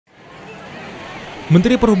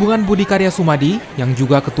Menteri Perhubungan Budi Karya Sumadi, yang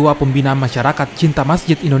juga Ketua Pembina Masyarakat Cinta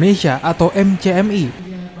Masjid Indonesia atau Mcmi,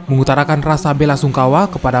 mengutarakan rasa bela sungkawa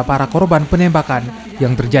kepada para korban penembakan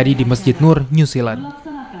yang terjadi di Masjid Nur, New Zealand.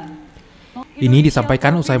 Ini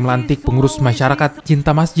disampaikan usai melantik pengurus masyarakat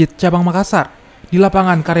Cinta Masjid cabang Makassar di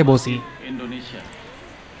lapangan Karebosi.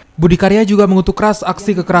 Budi Karya juga mengutuk keras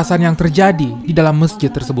aksi kekerasan yang terjadi di dalam masjid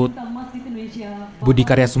tersebut. Budi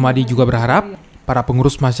Karya Sumadi juga berharap para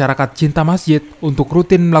pengurus masyarakat Cinta Masjid untuk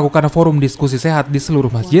rutin melakukan forum diskusi sehat di seluruh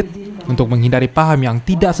masjid untuk menghindari paham yang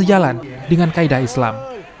tidak sejalan dengan kaidah Islam.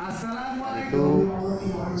 Itu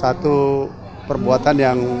satu perbuatan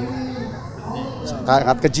yang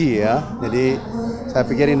sangat keji ya. Jadi saya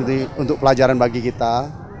pikir ini untuk pelajaran bagi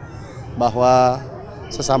kita bahwa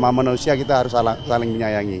sesama manusia kita harus saling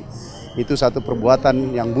menyayangi. Itu satu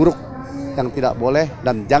perbuatan yang buruk yang tidak boleh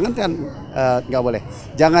dan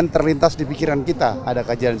jangan terlintas di pikiran kita ada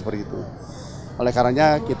kajian seperti itu. Oleh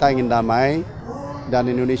karenanya kita ingin damai dan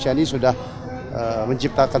Indonesia ini sudah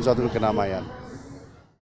menciptakan suatu kedamaian.